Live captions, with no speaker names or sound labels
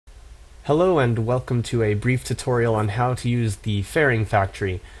Hello and welcome to a brief tutorial on how to use the fairing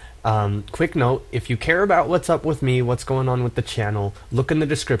factory. Quick note, if you care about what's up with me, what's going on with the channel, look in the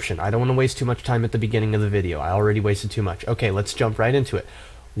description. I don't want to waste too much time at the beginning of the video. I already wasted too much. Okay, let's jump right into it.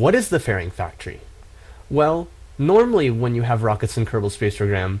 What is the fairing factory? Well, normally when you have rockets in Kerbal Space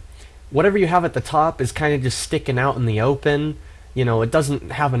Program, whatever you have at the top is kind of just sticking out in the open. You know, it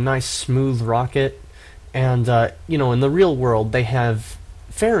doesn't have a nice smooth rocket. And, in the real world, they have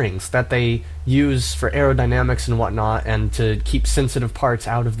fairings that they use for aerodynamics and whatnot, and to keep sensitive parts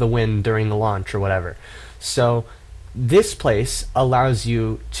out of the wind during the launch or whatever. So this place allows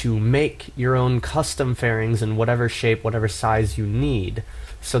you to make your own custom fairings in whatever shape, whatever size you need,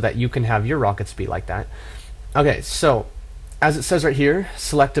 so that you can have your rockets be like that. Okay, so as it says right here,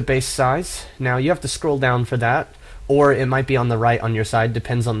 select a base size. Now you have to scroll down for that, or it might be on the right on your side,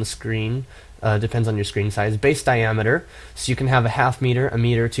 depends on the screen. Depends on your screen size. Base diameter, so you can have a half meter, a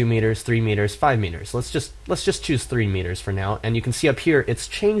meter, 2 meters, 3 meters, 5 meters. Let's just choose 3 meters for now, and you can see up here it's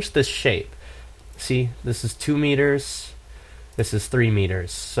changed this shape. See, this is 2 meters, this is 3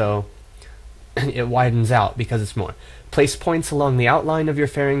 meters, so it widens out because it's more. Place points along the outline of your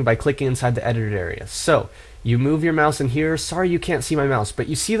fairing by clicking inside the edited area. So you move your mouse in here. Sorry you can't see my mouse, but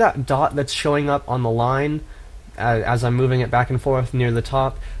you see that dot that's showing up on the line as I'm moving it back and forth near the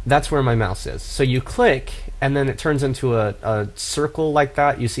top? That's where my mouse is. So you click, and then it turns into a circle like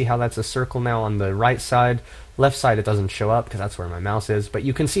that. You see how that's a circle now on the right side. Left side it doesn't show up because that's where my mouse is, but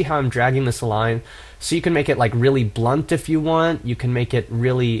you can see how I'm dragging this line. So you can make it like really blunt if you want, you can make it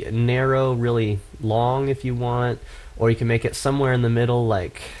really narrow, really long if you want, or you can make it somewhere in the middle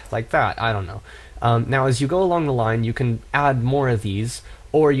like that. I don't know. Now as you go along the line, you can add more of these,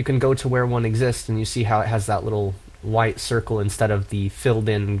 or you can go to where one exists and you see how it has that little white circle instead of the filled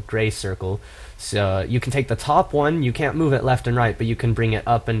in gray circle. So you can take the top one, you can't move it left and right, but you can bring it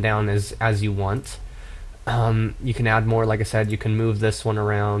up and down as you want. You can add more, like I said, you can move this one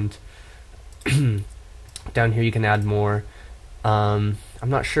around. Down here you can add more. I'm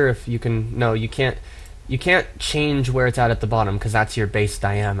not sure if you can, no, you can't change where it's at the bottom because that's your base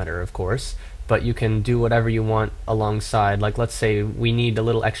diameter, of course. But you can do whatever you want alongside. Like, let's say we need a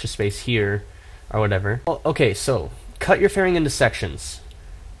little extra space here or whatever. Okay, so cut your fairing into sections.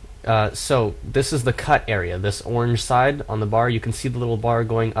 So this is the cut area, this orange side on the bar. You can see the little bar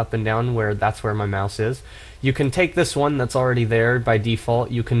going up and down, that's where my mouse is. You can take this one that's already there by default,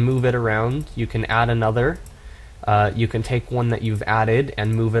 you can move it around, you can add another. You can take one that you've added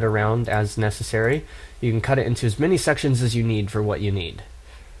and move it around as necessary. You can cut it into as many sections as you need for what you need.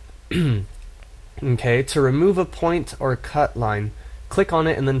 Okay, to remove a point or cut line, click on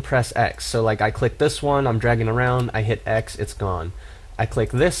it and then press X. So like I click this one, I'm dragging around, I hit X, it's gone. I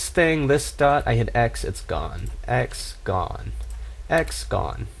click this thing, this dot, I hit X, it's gone. X, gone. X,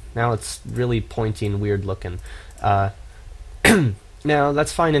 gone. Now it's really pointing, weird looking. Now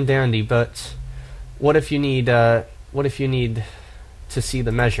that's fine and dandy, but what if you need to see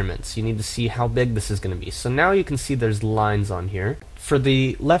the measurements? You need to see how big this is going to be. So now you can see there's lines on here. For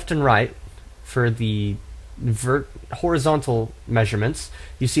the left and right, for the horizontal measurements,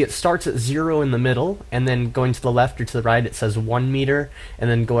 you see it starts at 0 in the middle, and then going to the left or to the right it says 1 meter, and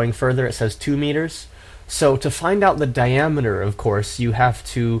then going further it says 2 meters. So to find out the diameter, of course, you have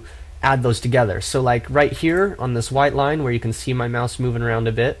to add those together. So like right here on this white line where you can see my mouse moving around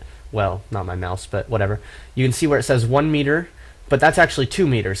a bit, well, not my mouse, but whatever, you can see where it says 1 meter, but that's actually 2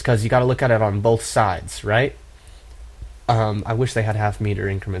 meters because you got to look at it on both sides, right? I wish they had half-meter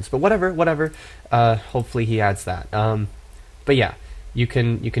increments, but whatever. Hopefully he adds that. But yeah, you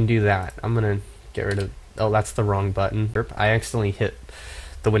can do that. I'm gonna get rid of. Oh, that's the wrong button. I accidentally hit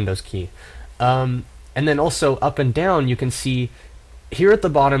the Windows key. And then also up and down, you can see here at the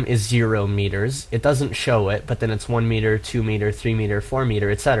bottom is 0 meters. It doesn't show it, but then it's 1 meter, 2 meter, 3 meter, 4 meter,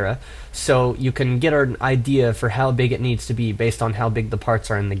 etc. So you can get an idea for how big it needs to be based on how big the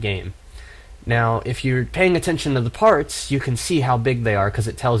parts are in the game. Now, if you're paying attention to the parts, you can see how big they are because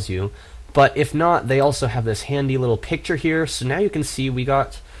it tells you. But if not, they also have this handy little picture here. So now you can see we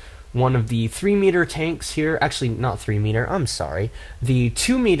got one of the 3 meter tanks here. Actually, not 3 meter, I'm sorry. The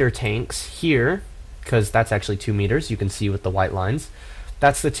 2 meter tanks here, because that's actually 2 meters. You can see with the white lines.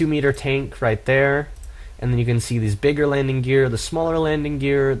 That's the 2 meter tank right there. And then you can see these bigger landing gear, the smaller landing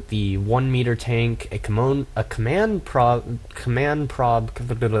gear, the 1 meter tank, a command prob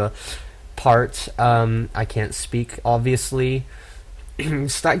part. I can't speak, obviously.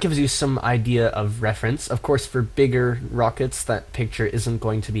 So that gives you some idea of reference. Of course, for bigger rockets, that picture isn't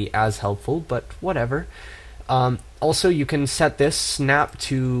going to be as helpful, but whatever. Also, you can set this snap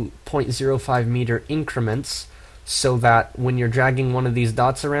to 0.05 meter increments. so that when you're dragging one of these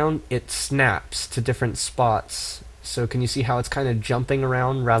dots around, it snaps to different spots. So can you see how it's kind of jumping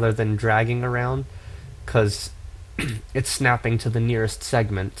around rather than dragging around? Because it's snapping to the nearest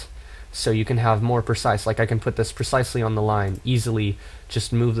segment. So you can have more precise, like I can put this precisely on the line, easily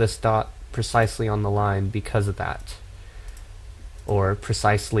just move this dot precisely on the line because of that. Or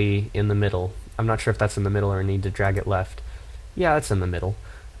precisely in the middle. I'm not sure if that's in the middle or I need to drag it left. Yeah, it's in the middle.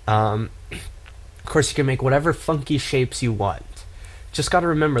 Of course, you can make whatever funky shapes you want. Just gotta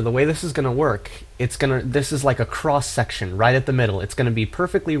remember, the way this is gonna work, this is like a cross section right at the middle. It's gonna be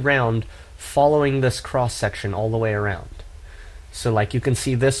perfectly round, following this cross section all the way around. So like you can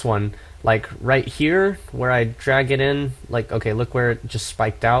see this one, like right here where I drag it in, like okay, look where it just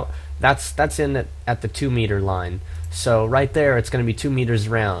spiked out. That's in at the 2 meter line. So right there it's going to be 2 meters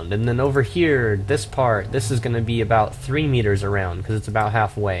round, and then over here, this part, this is going to be about 3 meters around because it's about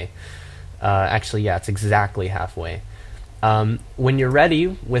halfway. Actually, yeah, it's exactly halfway. When you're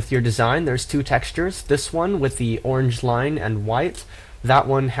ready with your design, there's 2 textures. This one with the orange line and white. That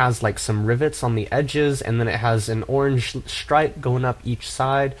one has like some rivets on the edges, and then it has an orange stripe going up each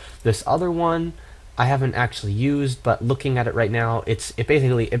side. This other one I haven't actually used, but looking at it right now, it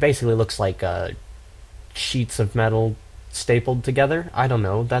basically looks like sheets of metal stapled together. I don't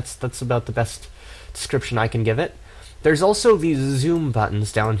know. That's about the best description I can give it. There's also these zoom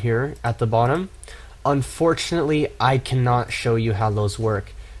buttons down here at the bottom. Unfortunately, I cannot show you how those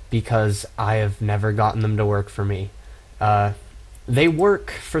work because I have never gotten them to work for me. They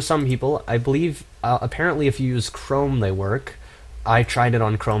work for some people. I believe, apparently if you use Chrome they work. I tried it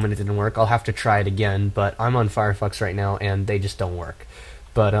on Chrome and it didn't work. I'll have to try it again, but I'm on Firefox right now and they just don't work.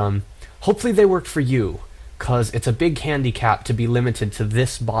 But hopefully they work for you, because it's a big handicap to be limited to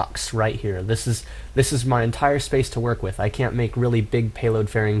this box right here. This is my entire space to work with. I can't make really big payload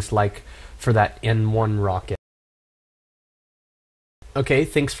fairings like for that N1 rocket. Okay,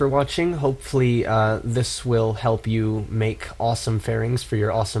 thanks for watching. Hopefully this will help you make awesome fairings for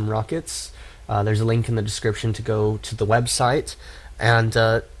your awesome rockets. There's a link in the description to go to the website, and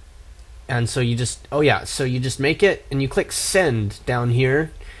so you just make it and you click send down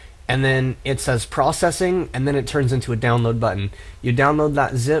here, and then it says processing, and then it turns into a download button. You download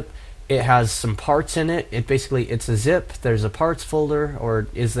that zip. It has some parts in it. It's a zip. There's a parts folder, or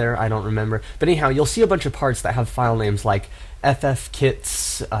is there? I don't remember. But anyhow, you'll see a bunch of parts that have file names like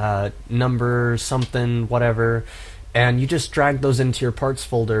ffkits, number something, whatever, and you just drag those into your parts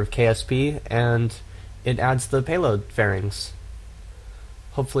folder of KSP, and it adds the payload fairings.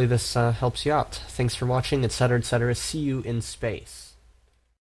 Hopefully this helps you out. Thanks for watching, etc., etc. See you in space.